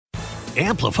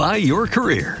Amplify your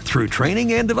career through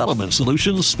training and development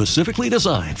solutions specifically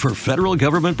designed for federal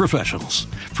government professionals.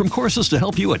 From courses to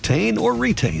help you attain or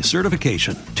retain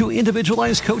certification, to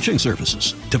individualized coaching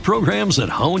services, to programs that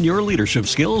hone your leadership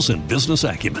skills and business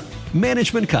acumen,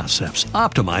 Management Concepts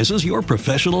optimizes your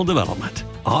professional development.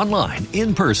 Online,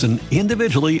 in person,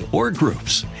 individually, or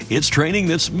groups, it's training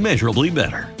that's measurably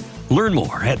better. Learn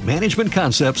more at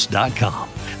managementconcepts.com.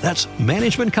 That's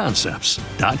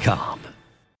managementconcepts.com.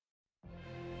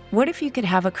 What if you could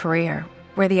have a career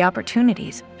where the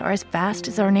opportunities are as vast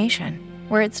as our nation,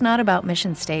 where it's not about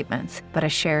mission statements, but a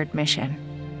shared mission?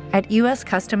 At U.S.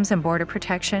 Customs and Border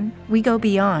Protection, we go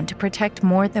beyond to protect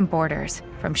more than borders.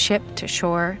 From ship to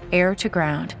shore, air to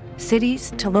ground,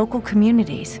 cities to local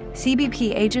communities,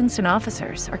 CBP agents and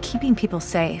officers are keeping people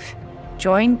safe.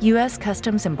 Join U.S.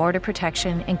 Customs and Border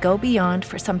Protection and go beyond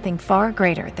for something far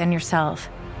greater than yourself.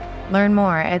 Learn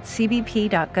more at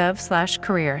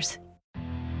cbp.gov/careers.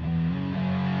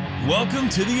 Welcome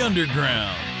to the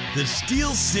Underground, the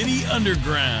Steel City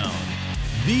Underground,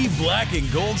 the black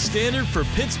and gold standard for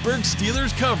Pittsburgh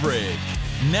Steelers coverage.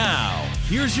 Now,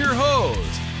 here's your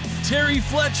host, Terry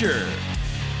Fletcher.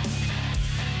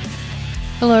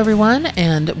 Hello, everyone,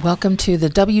 and welcome to the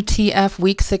WTF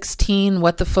Week 16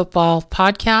 What the Football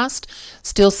podcast,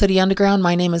 Steel City Underground.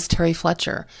 My name is Terry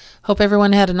Fletcher. Hope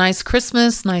everyone had a nice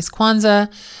Christmas, nice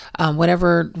Kwanzaa,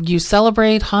 whatever you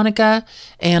celebrate, Hanukkah,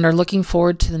 and are looking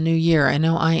forward to the new year. I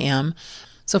know I am.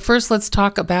 So first, let's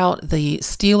talk about the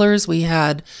Steelers. We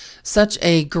had such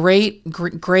a great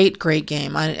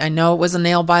game. I know it was a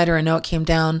nail biter. I know it came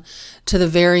down to the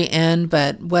very end,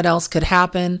 but what else could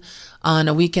happen on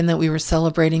a weekend that we were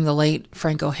celebrating the late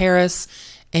Franco Harris?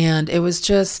 And it was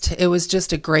just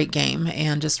a great game,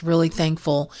 and just really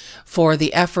thankful for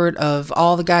the effort of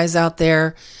all the guys out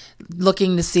there,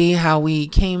 looking to see how we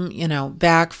came,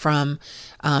 back from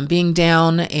being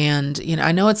down. And,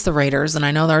 I know it's the Raiders and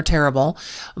I know they're terrible,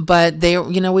 but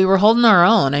we were holding our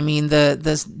own. I mean,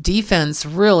 the defense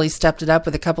really stepped it up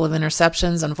with a couple of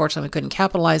interceptions. Unfortunately, we couldn't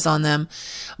capitalize on them,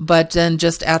 but then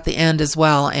just at the end as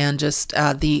well. And just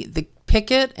the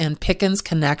Pickett and Pickens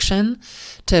connection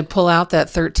to pull out that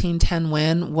 13-10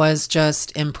 win was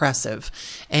just impressive.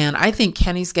 And I think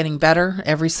Kenny's getting better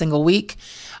every single week.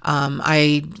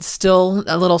 I still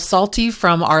a little salty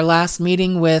from our last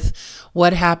meeting with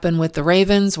what happened with the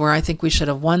Ravens, where I think we should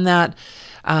have won that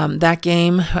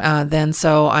game.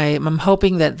 So I'm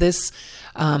hoping that this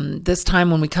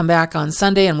time when we come back on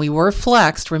Sunday, and we were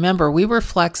flexed. Remember, we were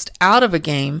flexed out of a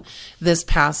game this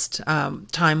past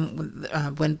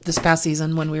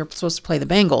season when we were supposed to play the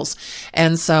Bengals.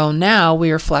 And so now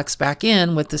we are flexed back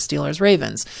in with the Steelers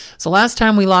Ravens. So last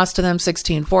time we lost to them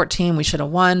 16-14, we should have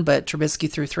won, but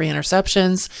Trubisky threw 3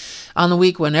 interceptions on the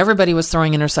week when everybody was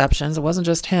throwing interceptions. It wasn't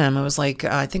just him. It was like,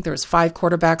 I think there was 5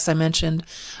 quarterbacks I mentioned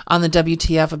on the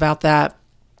WTF about that.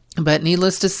 But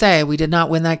needless to say, we did not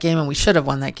win that game, and we should have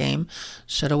won that game.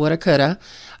 Shoulda, woulda, coulda.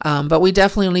 But we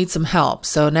definitely need some help.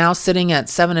 So now sitting at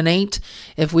 7-8,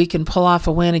 if we can pull off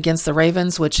a win against the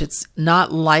Ravens, which it's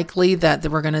not likely that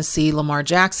we're going to see Lamar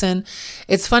Jackson.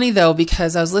 It's funny, though,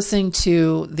 because I was listening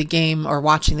to the game or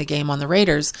watching the game on the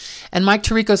Raiders, and Mike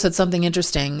Tirico said something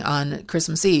interesting on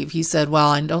Christmas Eve. He said,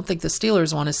 well, I don't think the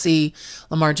Steelers want to see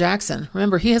Lamar Jackson.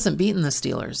 Remember, he hasn't beaten the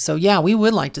Steelers. So, yeah, we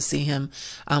would like to see him.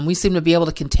 We seem to be able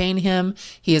to contain him.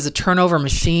 He is a turnover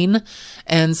machine.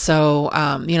 And so,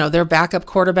 their backup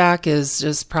quarterback is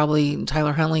just probably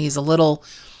Tyler Huntley. He's a little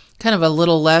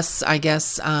less, I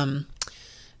guess,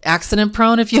 accident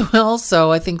prone, if you will.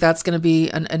 So I think that's going to be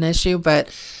an issue.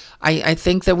 But I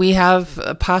think that we have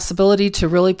a possibility to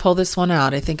really pull this one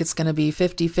out. I think it's going to be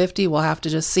 50-50. We'll have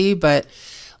to just see. But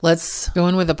let's go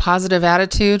in with a positive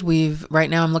attitude. Right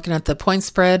now I'm looking at the point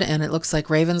spread, and it looks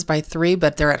like Ravens by 3,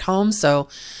 but they're at home. So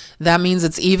that means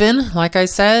it's even, like I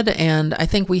said, and I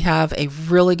think we have a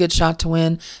really good shot to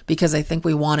win because I think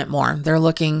we want it more. They're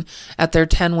looking at their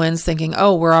 10 wins thinking,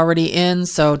 oh, we're already in,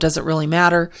 so does it really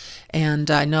matter?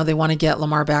 And I know they want to get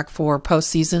Lamar back for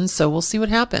postseason, so we'll see what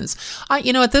happens.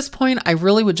 At this point, I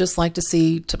really would just like to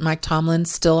see Mike Tomlin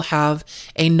still have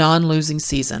a non-losing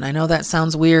season. I know that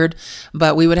sounds weird,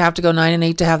 but we would have to go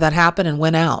 9-8 to have that happen and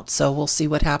win out. So we'll see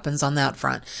what happens on that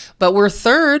front. But we're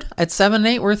third at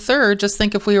 7-8. We're third. Just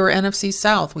think if we were NFC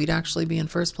South, we'd actually be in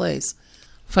first place.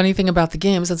 Funny thing about the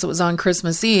game, since it was on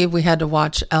Christmas Eve, we had to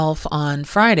watch Elf on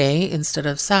Friday instead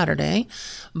of Saturday.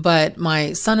 But my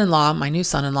new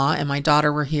son-in-law, and my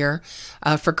daughter were here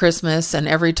for Christmas. And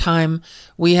every time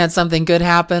we had something good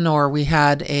happen, or we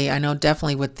had I know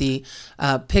definitely with the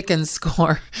Pickens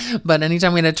score, but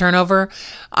anytime we had a turnover,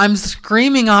 I'm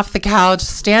screaming off the couch,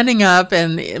 standing up,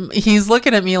 and he's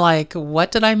looking at me like,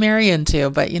 what did I marry into?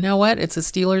 But you know what? It's a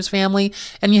Steelers family,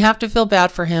 and you have to feel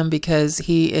bad for him because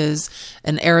he is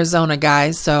an Arizona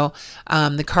guy. So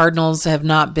the Cardinals have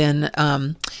not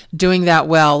been doing that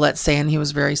well, let's say, and he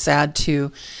was very sad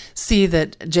to see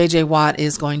that JJ Watt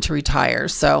is going to retire.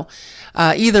 So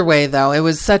either way, though, it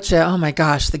was such a, oh my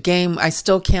gosh, the game, I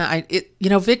still can't,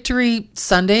 Victory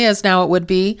Sunday, as now it would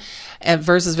be,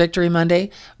 versus Victory Monday,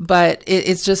 but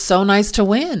it's just so nice to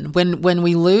win. When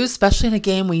we lose, especially in a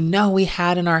game we know we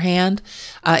had in our hand,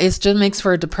 it just makes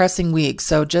for a depressing week.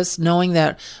 So just knowing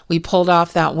that we pulled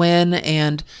off that win,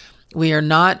 and we are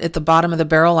not at the bottom of the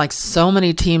barrel like so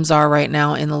many teams are right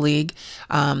now in the league.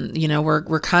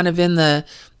 We're kind of in the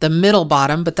middle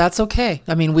bottom, but that's okay.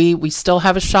 I mean, we still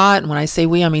have a shot. And when I say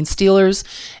we, I mean Steelers.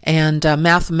 And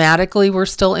mathematically, we're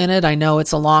still in it. I know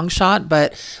it's a long shot,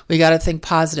 but we got to think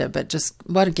positive. But just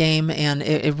what a game. And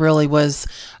it really was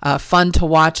fun to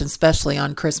watch, especially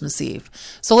on Christmas Eve.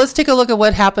 So let's take a look at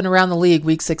what happened around the league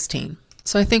week 16.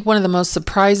 So I think one of the most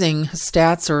surprising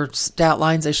stats, or stat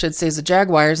lines, I should say, is the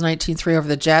Jaguars, 19-3 over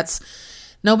the Jets.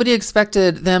 Nobody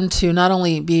expected them to not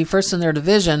only be first in their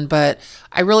division, but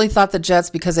I really thought the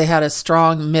Jets, because they had a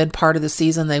strong mid part of the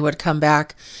season, they would come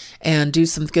back and do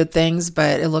some good things,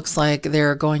 but it looks like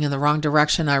they're going in the wrong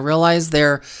direction. I realize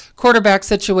their quarterback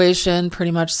situation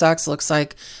pretty much sucks. Looks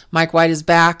like Mike White is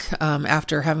back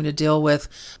after having to deal with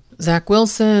Zach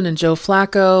Wilson and Joe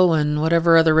Flacco and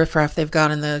whatever other riffraff they've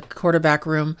got in the quarterback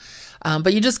room.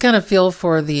 But you just kind of feel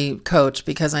for the coach,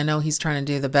 because I know he's trying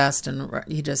to do the best, and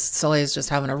Soleil is just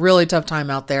having a really tough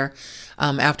time out there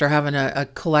after having a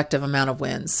collective amount of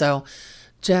wins. So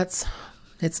Jets,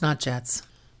 it's not Jets.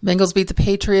 Bengals beat the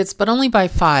Patriots, but only by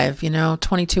 5,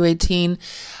 22-18.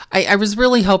 I was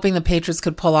really hoping the Patriots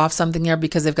could pull off something there,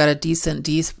 because they've got a decent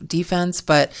defense,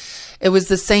 but it was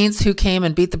the Saints who came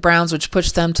and beat the Browns, which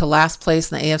pushed them to last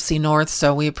place in the AFC North,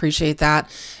 so we appreciate that.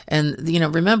 And,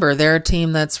 remember, they're a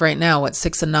team that's right now,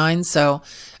 6-9, so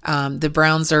the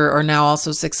Browns are now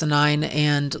also 6-9,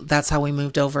 and that's how we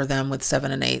moved over them with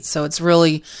 7-8. So it's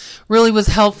really, really was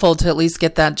helpful to at least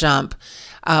get that jump.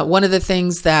 One of the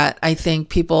things that I think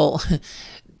people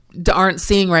aren't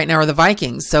seeing right now are the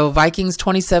Vikings. So Vikings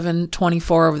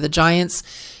 27-24 over the Giants.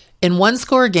 In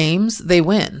one-score games, they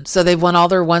win. So they've won all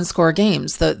their one-score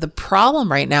games. The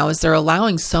problem right now is they're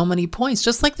allowing so many points,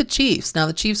 just like the Chiefs. Now,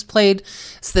 the Chiefs played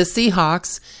the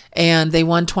Seahawks, and they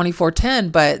won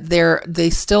 24-10, but they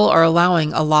still are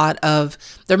allowing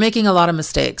they're making a lot of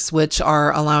mistakes, which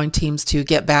are allowing teams to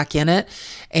get back in it.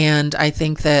 And I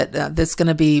think that that's going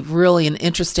to be really an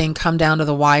interesting come down to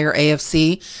the wire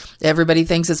AFC. Everybody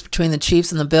thinks it's between the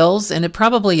Chiefs and the Bills, and it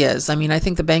probably is. I mean, I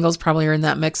think the Bengals probably are in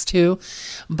that mix too,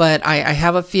 but I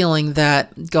have a feeling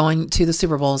that going to the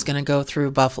Super Bowl is going to go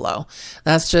through Buffalo.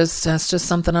 That's just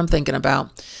something I'm thinking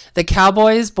about. The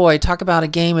Cowboys, boy, talk about a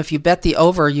game. If you bet the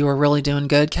over, you were really doing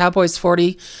good. Cowboys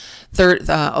 40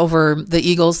 over the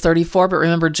Eagles 34, but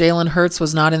remember, Jalen Hurts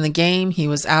was not in the game. He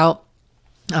was out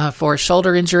for a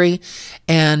shoulder injury,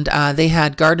 and they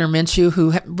had Gardner Minshew,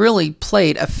 who really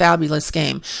played a fabulous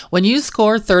game. When you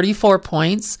score 34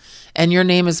 points and your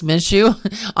name is Minshew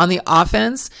on the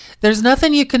offense, there's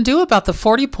nothing you can do about the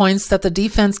 40 points that the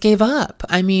defense gave up.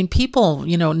 I mean, people,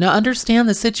 understand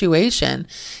the situation.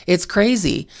 It's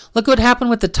crazy. Look what happened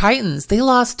with the Titans. They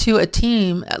lost to a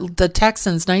team, the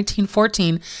Texans,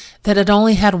 19-14, that had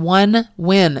only had one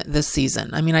win this season.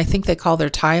 I mean, I think they call their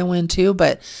tie a win too,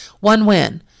 but one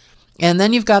win. And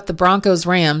then you've got the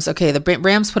Broncos-Rams. Okay, the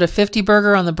Rams put a 50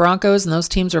 burger on the Broncos, and those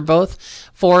teams are both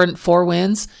 4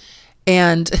 wins.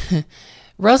 And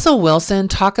Russell Wilson,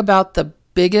 talk about the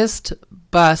biggest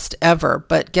bust ever.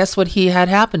 But guess what he had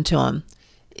happened to him?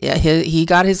 He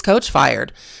got his coach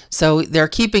fired. So they're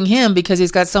keeping him because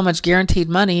he's got so much guaranteed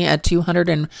money at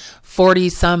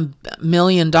 $240-some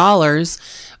million.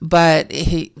 But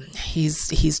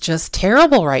he's just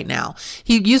terrible right now.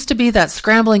 He used to be that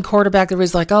scrambling quarterback that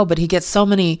was like, oh, but he gets so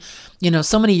many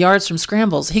yards from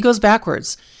scrambles. He goes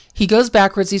backwards. He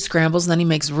scrambles, and then he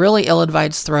makes really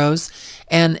ill-advised throws.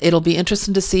 And it'll be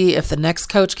interesting to see if the next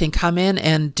coach can come in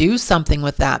and do something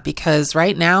with that, because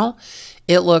right now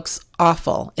it looks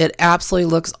awful. It absolutely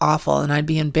looks awful. And I'd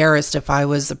be embarrassed if I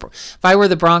were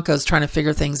the Broncos trying to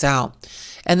figure things out.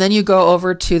 And then you go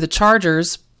over to the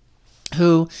Chargers,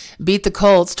 who beat the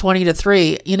Colts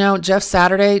 20-3. You know, Jeff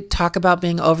Saturday, talk about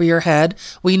being over your head.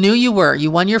 We knew you were.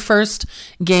 You won your first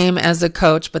game as a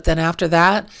coach, but then after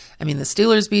that, I mean, the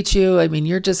Steelers beat you. I mean,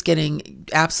 you're just getting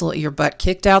absolutely your butt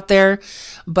kicked out there.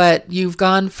 But you've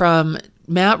gone from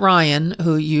Matt Ryan,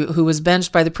 who was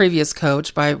benched by the previous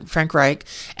coach, by Frank Reich,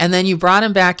 and then you brought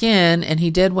him back in, and he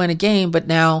did win a game, but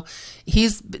now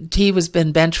he was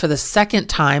been benched for the second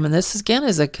time, and this again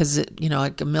is like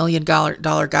 $1 million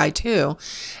guy too.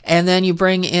 And then you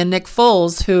bring in Nick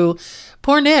Foles, who,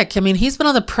 poor Nick, I mean, he's been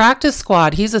on the practice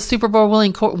squad. He's a Super Bowl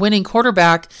winning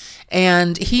quarterback,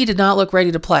 and he did not look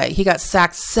ready to play. He got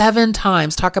sacked 7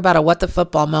 times. Talk about a what the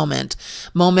football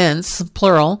moments,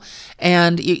 plural.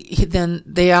 And then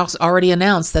they already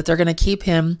announced that they're going to keep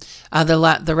him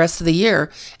the rest of the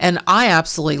year. And I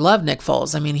absolutely love Nick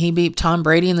Foles. I mean, he beat Tom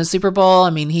Brady in the Super Bowl. I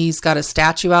mean, he's got a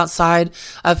statue outside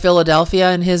of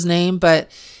Philadelphia in his name,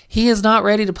 but he is not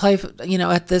ready to play,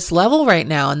 at this level right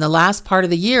now. In the last part of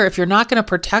the year, if you're not going to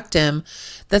protect him,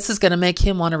 this is going to make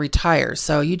him want to retire.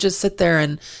 So you just sit there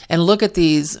and look at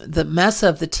the mess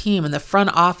of the team and the front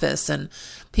office and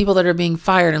people that are being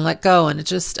fired and let go. And it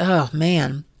just, oh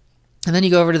man. And then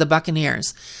you go over to the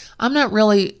Buccaneers. I'm not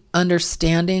really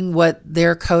understanding what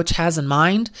their coach has in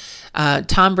mind.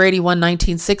 Tom Brady won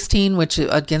 1916, which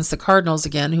against the Cardinals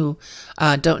again, who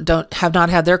have not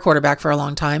had their quarterback for a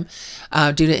long time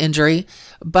due to injury.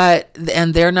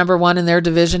 And they're number 1 in their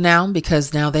division now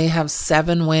because now they have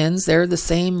 7 wins. They're the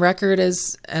same record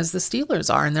as the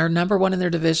Steelers are, and they're number 1 in their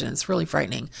division. It's really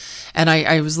frightening. And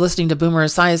I was listening to Boomer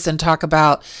Esiason talk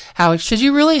about how should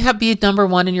you really be number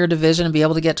 1 in your division and be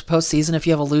able to get to postseason if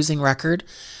you have a losing record?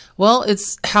 Well,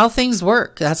 it's how things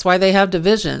work. That's why they have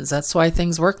divisions. That's why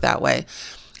things work that way.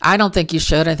 I don't think you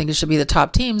should. I think it should be the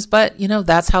top teams, but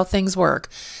that's how things work.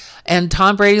 And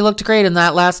Tom Brady looked great in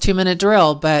that last 2-minute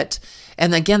drill,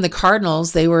 and again, the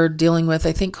Cardinals, they were dealing with,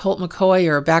 I think, Colt McCoy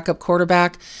or a backup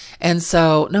quarterback. And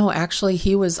so, no, actually,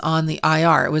 he was on the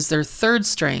IR. It was their 3rd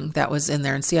string that was in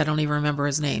there. And see, I don't even remember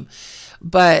his name.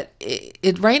 But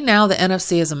right now, the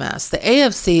NFC is a mess. The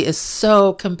AFC is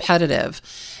so competitive.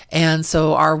 And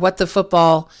so our what the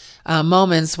football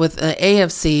moments with the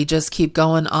AFC just keep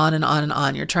going on and on and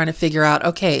on. You're trying to figure out,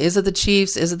 okay, is it the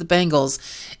Chiefs? Is it the Bengals?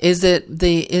 Is it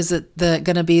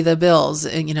going to be the Bills?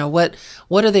 And,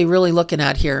 what are they really looking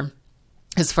at here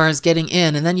as far as getting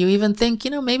in? And then you even think,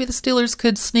 maybe the Steelers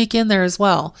could sneak in there as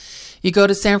well. You go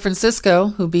to San Francisco,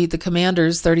 who beat the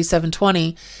Commanders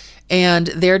 37-20. And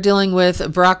they're dealing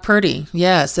with Brock Purdy.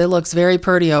 Yes, it looks very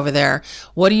Purdy over there.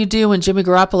 What do you do when Jimmy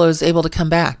Garoppolo is able to come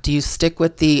back? Do you stick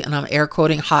with the, and I'm air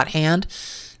quoting, hot hand?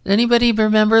 Anybody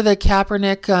remember the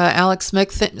Kaepernick, Alex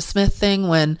Smith thing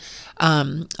when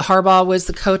Harbaugh was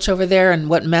the coach over there and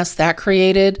what mess that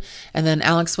created? And then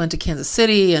Alex went to Kansas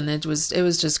City and it was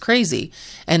just crazy.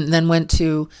 And then went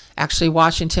to actually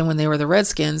Washington when they were the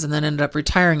Redskins and then ended up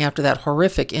retiring after that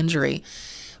horrific injury.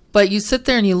 But you sit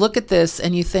there and you look at this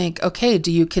and you think, okay, do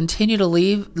you continue to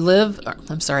leave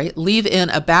in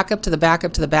a backup to the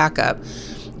backup to the backup,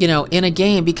 in a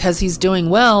game because he's doing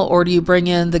well, or do you bring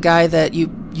in the guy that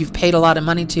you've paid a lot of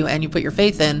money to and you put your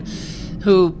faith in,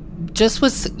 who just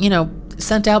was,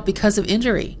 sent out because of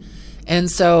injury? And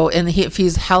so, if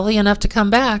he's healthy enough to come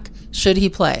back, should he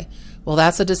play? Well,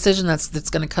 that's a decision that's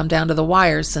going to come down to the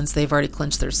wire since they've already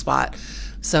clinched their spot.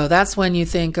 So that's when you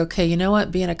think, okay, you know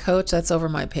what, being a coach, that's over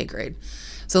my pay grade.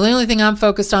 So the only thing I'm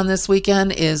focused on this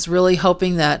weekend is really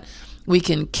hoping that we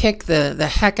can kick the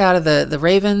heck out of the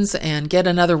Ravens and get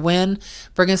another win,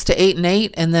 bring us to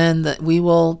 8-8, and then we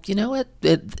will,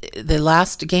 the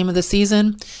last game of the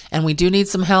season, and we do need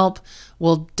some help,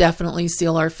 we'll definitely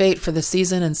seal our fate for the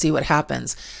season and see what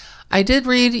happens. I did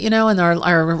read,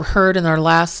 heard in our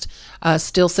last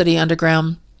Steel City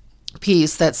Underground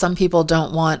piece that some people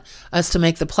don't want us to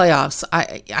make the playoffs.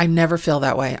 I never feel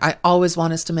that way. I always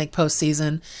want us to make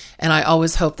postseason, and I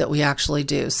always hope that we actually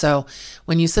do. So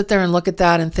when you sit there and look at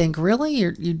that and think, really,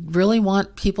 you really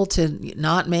want people to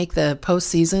not make the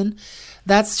postseason?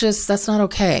 That's not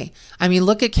okay. I mean,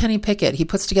 look at Kenny Pickett. He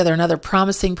puts together another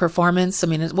promising performance. I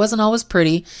mean, it wasn't always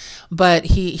pretty, but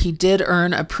he did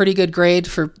earn a pretty good grade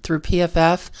through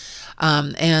PFF.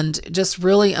 And just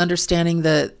really understanding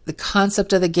the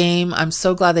concept of the game. I'm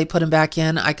so glad they put him back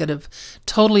in. I could have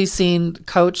totally seen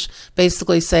Coach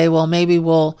basically say, well, maybe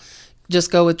we'll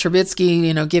just go with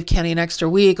Trubisky, give Kenny an extra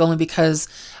week only because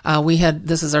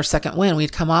this is our second win.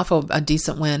 We'd come off a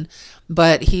decent win,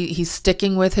 but he's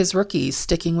sticking with his rookie, he's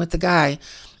sticking with the guy.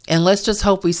 And let's just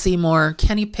hope we see more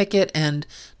Kenny Pickett and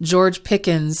George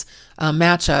Pickens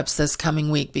matchups this coming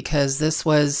week, because this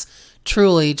was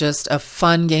truly just a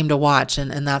fun game to watch,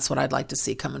 and that's what I'd like to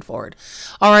see coming forward.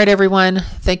 All right, everyone.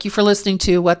 Thank you for listening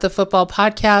to What the Football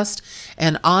Podcast,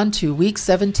 and on to Week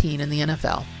 17 in the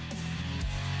NFL.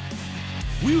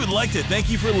 We would like to thank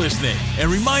you for listening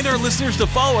and remind our listeners to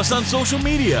follow us on social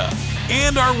media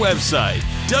and our website,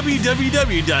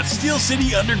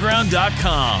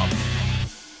 www.steelcityunderground.com.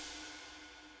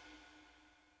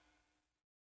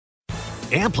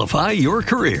 Amplify your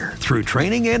career through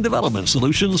training and development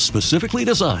solutions specifically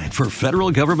designed for federal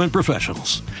government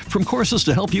professionals. From courses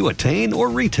to help you attain or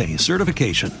retain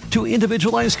certification, to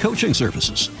individualized coaching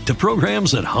services, to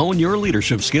programs that hone your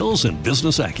leadership skills and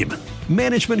business acumen,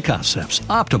 Management Concepts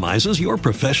optimizes your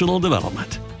professional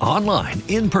development. Online,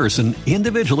 in person,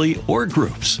 individually, or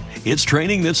groups, it's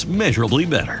training that's measurably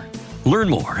better. Learn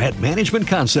more at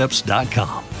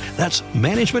managementconcepts.com. That's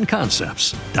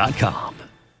managementconcepts.com.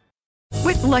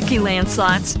 With Lucky Land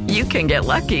Slots, you can get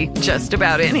lucky just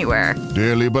about anywhere.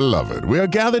 Dearly beloved, we are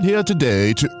gathered here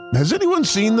today to... Has anyone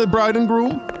seen the bride and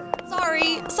groom?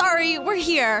 Sorry, we're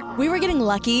here. We were getting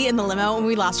lucky in the limo and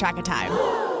we lost track of time.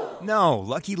 No,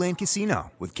 Lucky Land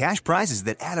Casino, with cash prizes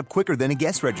that add up quicker than a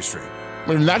guest registry.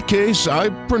 In that case, I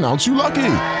pronounce you lucky.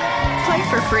 Play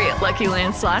for free at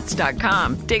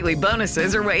LuckyLandSlots.com. Daily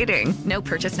bonuses are waiting. No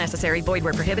purchase necessary. Void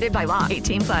where prohibited by law.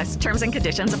 18+. Terms and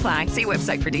conditions apply. See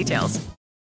website for details.